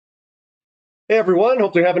Hey everyone,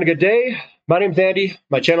 hope you're having a good day. My name's Andy.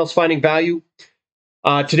 My channel's Finding Value.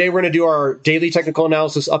 Today we're going to do our daily technical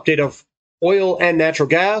analysis update of oil and natural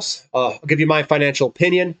gas. I'll give you my financial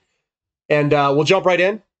opinion, and we'll jump right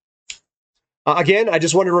in. Again, I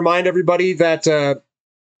just want to remind everybody that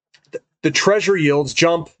the Treasury yields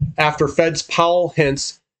jump after Fed's Powell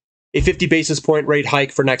hints a 50 basis point rate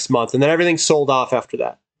hike for next month, and then everything's sold off after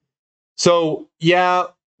that. So yeah,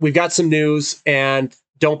 we've got some news, and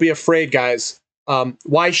don't be afraid, guys.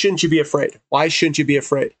 Why shouldn't you be afraid? Why shouldn't you be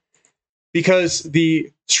afraid? Because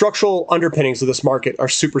the structural underpinnings of this market are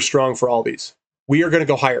super strong for all these. We are going to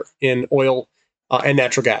go higher in oil and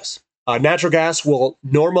natural gas. Natural gas will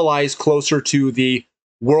normalize closer to the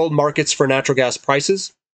world markets for natural gas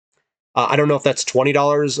prices. I don't know if that's $20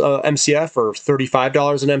 MCF or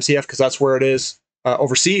 $35 an MCF, because that's where it is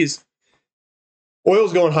overseas.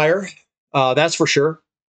 Oil's going higher, that's for sure.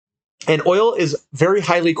 And oil is very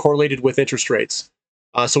highly correlated with interest rates.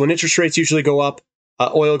 So when interest rates usually go up,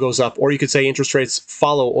 oil goes up, or you could say interest rates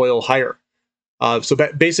follow oil higher. So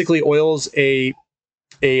basically, oil's a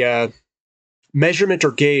measurement or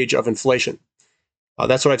gauge of inflation.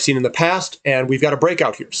 That's what I've seen in the past, and we've got a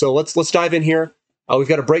breakout here. So let's dive in here. We've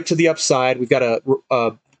got a break to the upside. We've got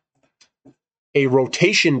a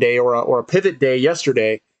rotation day or a pivot day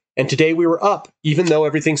yesterday, and today we were up, even though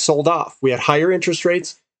everything sold off. We had higher interest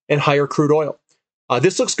rates and higher crude oil.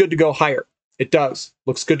 This looks good to go higher. It does.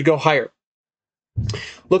 Looks good to go higher.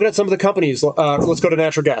 Looking at some of the companies, let's go to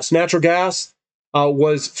natural gas. Natural gas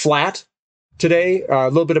was flat today. A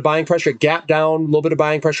little bit of buying pressure. Gap down, a little bit of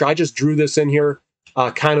buying pressure. I just drew this in here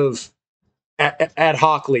kind of ad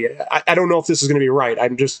hocly. I don't know if this is going to be right.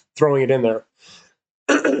 I'm just throwing it in there.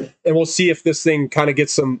 And we'll see if this thing kind of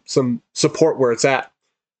gets some support where it's at.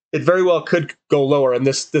 It very well could go lower, and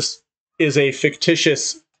this is a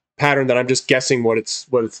fictitious pattern that I'm just guessing what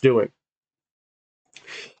it's doing.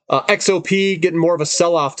 XOP getting more of a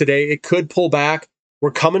sell-off today. It could pull back.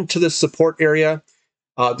 We're coming to the support area.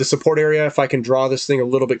 The support area, if I can draw this thing a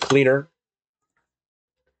little bit cleaner,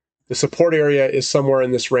 the support area is somewhere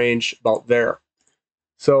in this range about there.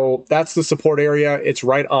 So that's the support area. It's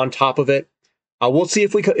right on top of it. We'll see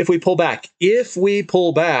if we pull back. If we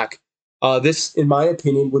pull back, this, in my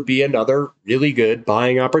opinion, would be another really good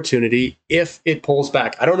buying opportunity if it pulls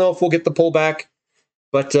back. I don't know if we'll get the pullback,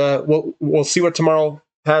 but we'll see what tomorrow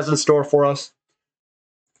has in store for us.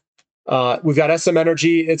 We've got SM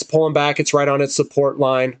Energy. It's pulling back. It's right on its support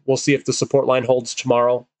line. We'll see if the support line holds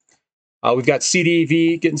tomorrow. We've got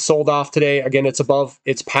CDV getting sold off today. Again, it's above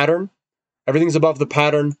its pattern. Everything's above the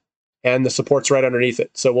pattern, and the support's right underneath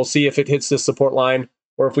it. So we'll see if it hits this support line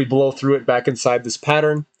or if we blow through it back inside this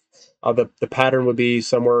pattern. The pattern would be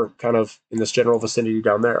somewhere kind of in this general vicinity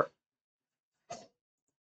down there.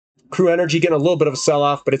 Crew Energy getting a little bit of a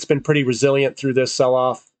sell-off, but it's been pretty resilient through this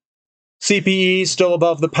sell-off. CPE still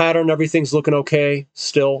above the pattern. Everything's looking okay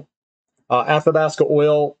still. Athabasca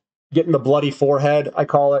Oil getting the bloody forehead, I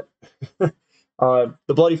call it. The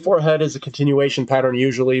bloody forehead is a continuation pattern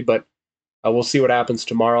usually, but we'll see what happens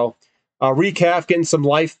tomorrow. Recaf getting some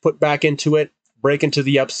life put back into it, breaking to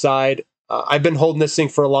the upside. I've been holding this thing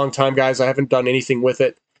for a long time, guys. I haven't done anything with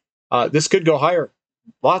it. This could go higher,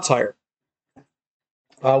 lots higher.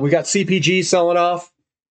 We got CPG selling off.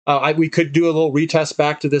 We could do a little retest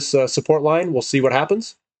back to this support line. We'll see what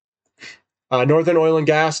happens. Northern Oil and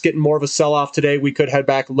Gas getting more of a sell-off today. We could head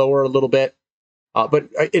back lower a little bit. But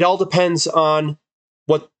it all depends on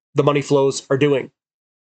what the money flows are doing.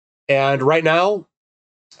 And right now,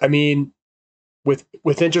 I mean,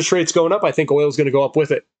 with interest rates going up, I think oil is going to go up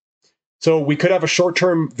with it. So we could have a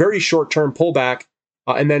short-term, very short-term pullback,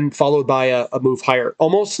 and then followed by a move higher.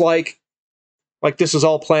 Almost like this is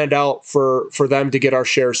all planned out for them to get our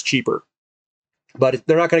shares cheaper. But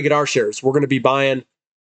they're not going to get our shares. We're going to be buying,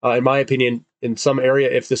 in my opinion, in some area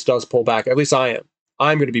if this does pull back. At least I am.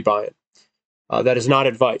 I'm going to be buying. That is not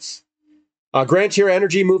advice. Grand Tier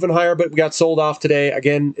Energy moving higher, but we got sold off today.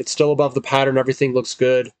 Again, it's still above the pattern. Everything looks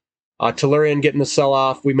good. Tellurian getting the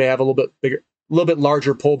sell-off. We may have a little bit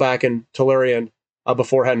larger pullback in Tellurian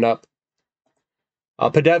before heading up.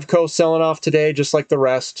 Pedevco selling off today, just like the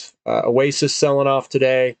rest. Oasis selling off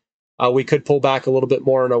today. We could pull back a little bit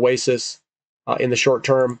more in Oasis in the short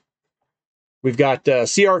term. We've got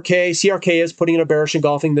CRK. CRK is putting in a bearish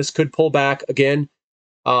engulfing. This could pull back again.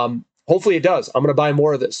 Hopefully it does. I'm going to buy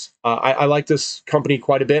more of this. I like this company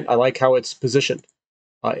quite a bit. I like how it's positioned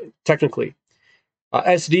technically.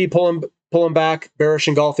 SD pulling back. Bearish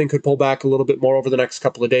engulfing could pull back a little bit more over the next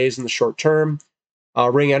couple of days in the short term.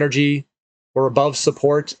 Ring Energy, we're above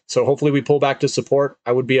support, so hopefully we pull back to support.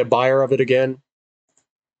 I would be a buyer of it again.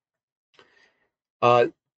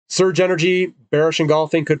 Surge Energy, bearish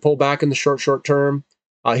engulfing, could pull back in the short term.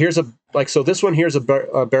 Here's a, so this one here's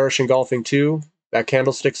a bearish engulfing too, that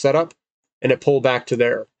candlestick setup, and it pulled back to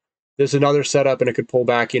there. There's another setup and it could pull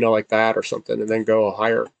back, like that or something, and then go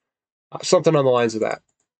higher. Something on the lines of that.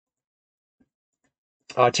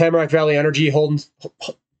 Tamarack Valley Energy holding,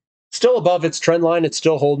 still above its trend line. It's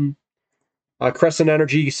still holding. Crescent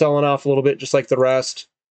Energy selling off a little bit, just like the rest.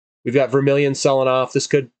 We've got Vermilion selling off. This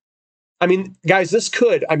could, guys, this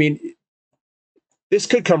could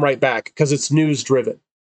come right back because it's news driven.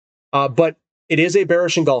 But it is a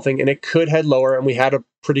bearish engulfing and it could head lower, and we had a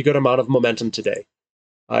pretty good amount of momentum today.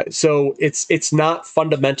 So it's not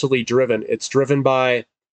fundamentally driven. It's driven by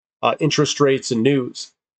interest rates and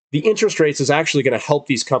news. The interest rates is actually going to help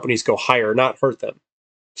these companies go higher, not hurt them.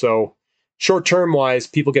 So short-term wise,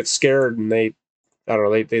 people get scared and they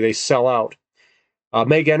sell out.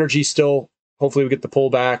 Meg Energy still, hopefully we get the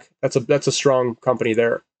pullback. That's a strong company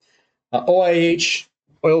there. OIH,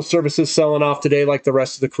 Oil Services, selling off today like the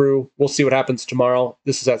rest of the crew. We'll see what happens tomorrow.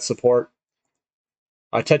 This is at support.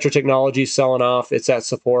 Tetra Technology selling off. It's at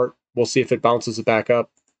support. We'll see if it bounces it back up.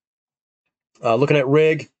 Looking at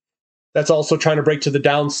RIG, that's also trying to break to the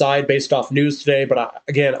downside based off news today. But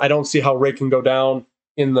again, I don't see how RIG can go down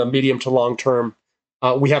in the medium to long term.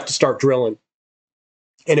 We have to start drilling.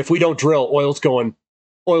 And if we don't drill, oil's going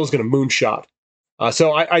to moonshot.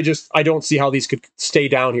 So I don't see how these could stay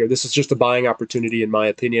down here. This is just a buying opportunity, in my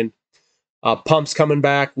opinion. Pumps coming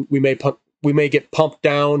back. We may get pumped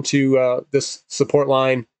down to this support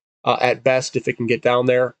line at best if it can get down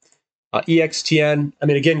there. EXTN.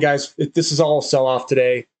 Again, guys, this is all sell off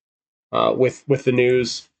today with the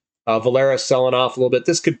news. Valera selling off a little bit.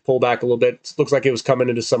 This could pull back a little bit. It looks like it was coming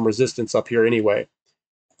into some resistance up here anyway.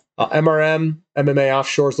 MRM, MMA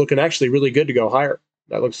Offshore is looking actually really good to go higher.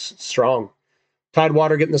 That looks strong.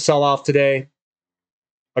 Tidewater getting the sell-off today.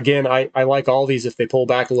 Again, I like all these if they pull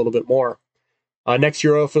back a little bit more. Next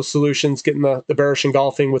Year Oilfield Solutions getting the bearish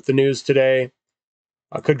engulfing with the news today.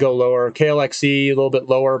 Could go lower. KLXE a little bit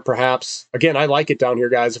lower, perhaps. Again, I like it down here,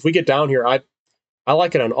 guys. If we get down here, I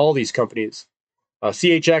like it on all these companies.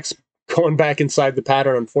 CHX going back inside the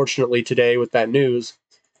pattern, unfortunately, today with that news.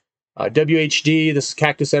 WHD, this is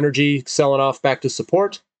Cactus Energy, selling off back to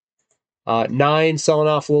support. 9 selling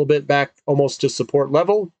off a little bit back almost to support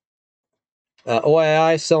level.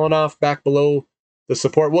 OII selling off back below the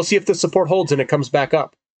support. We'll see if the support holds and it comes back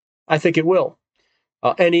up. I think it will.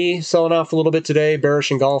 NE selling off a little bit today,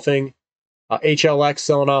 bearish engulfing. HLX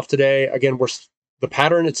selling off today. Again, the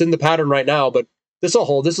pattern, it's in the pattern right now, but this will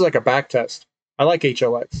hold. This is like a back test. I like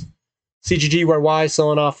HLX. CGGYY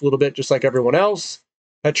selling off a little bit just like everyone else.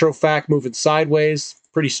 Petrofac moving sideways,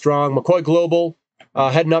 pretty strong. McCoy Global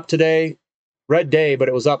heading up today. Red day, but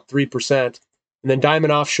it was up 3%. And then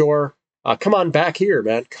Diamond Offshore, come on back here,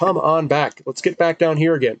 man. Come on back. Let's get back down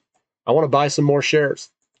here again. I want to buy some more shares.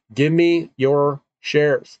 Give me your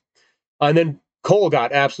shares. And then coal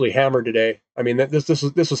got absolutely hammered today.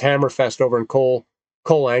 This was hammer fest over in coal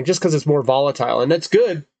lang, just because it's more volatile. And that's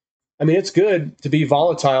good. It's good to be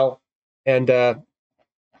volatile. And,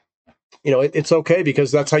 it's okay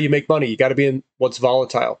because that's how you make money. You got to be in what's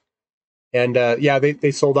volatile. And yeah,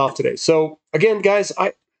 they sold off today. So again, guys,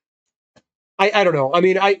 I don't know.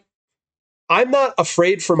 I'm not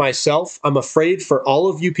afraid for myself. I'm afraid for all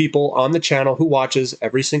of you people on the channel who watches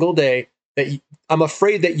every single day. I'm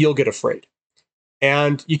afraid that you'll get afraid,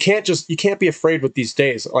 and you can't be afraid with these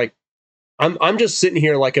days. Like I'm just sitting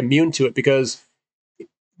here like immune to it because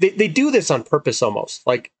they do this on purpose almost.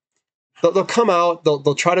 Like they'll come out,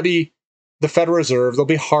 they'll try to be the Federal Reserve. They'll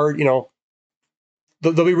be hard,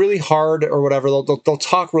 they'll be really hard or whatever. They'll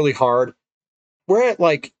talk really hard. We're at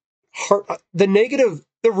like the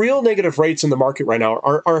real negative rates in the market right now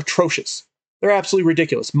are atrocious. They're absolutely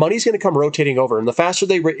ridiculous. Money's going to come rotating over, and the faster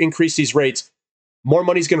they increase these rates, more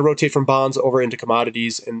money's going to rotate from bonds over into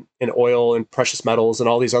commodities and oil and precious metals and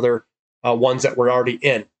all these other ones that we're already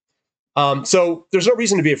in. So there's no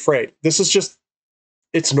reason to be afraid. This is just,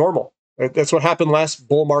 it's normal. That's what happened last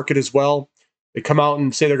bull market as well. They come out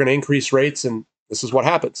and say they're going to increase rates, and this is what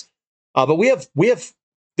happens. But we have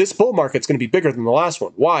this bull market's going to be bigger than the last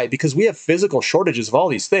one. Why? Because we have physical shortages of all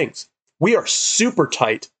these things. We are super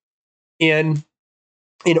tight in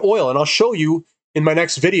oil, and I'll show you in my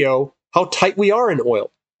next video how tight we are in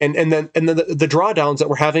oil, and then the drawdowns that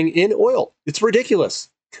we're having in oil. It's ridiculous.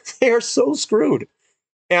 They are so screwed.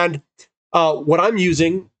 And what I'm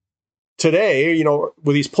using today,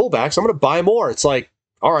 with these pullbacks, I'm going to buy more. It's like,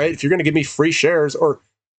 all right, if you're going to give me free shares or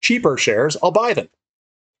cheaper shares, I'll buy them.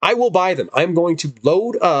 I will buy them. I'm going to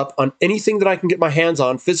load up on anything that I can get my hands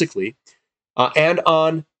on physically and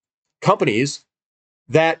on companies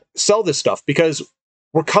that sell this stuff, because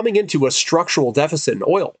we're coming into a structural deficit in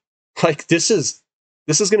oil. Like this is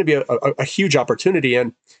going to be a huge opportunity.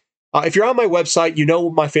 And if you're on my website, you know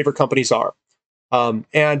what my favorite companies are.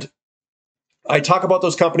 And I talk about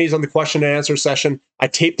those companies on the question and answer session. I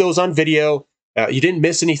tape those on video. You didn't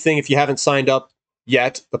miss anything if you haven't signed up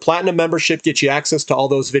yet. The Platinum membership gets you access to all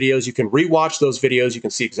those videos. You can rewatch those videos. You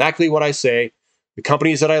can see exactly what I say, the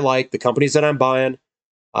companies that I like, the companies that I'm buying,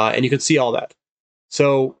 and you can see all that.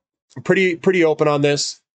 So I'm pretty open on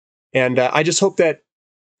this, and I just hope that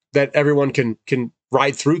everyone can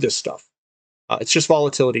ride through this stuff. It's just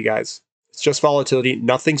volatility, guys. It's just volatility.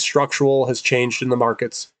 Nothing structural has changed in the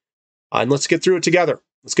markets. And let's get through it together.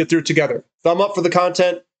 Let's get through it together. Thumb up for the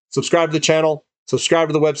content. Subscribe to the channel. Subscribe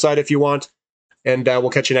to the website if you want. And we'll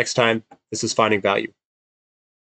catch you next time. This is Finding Value.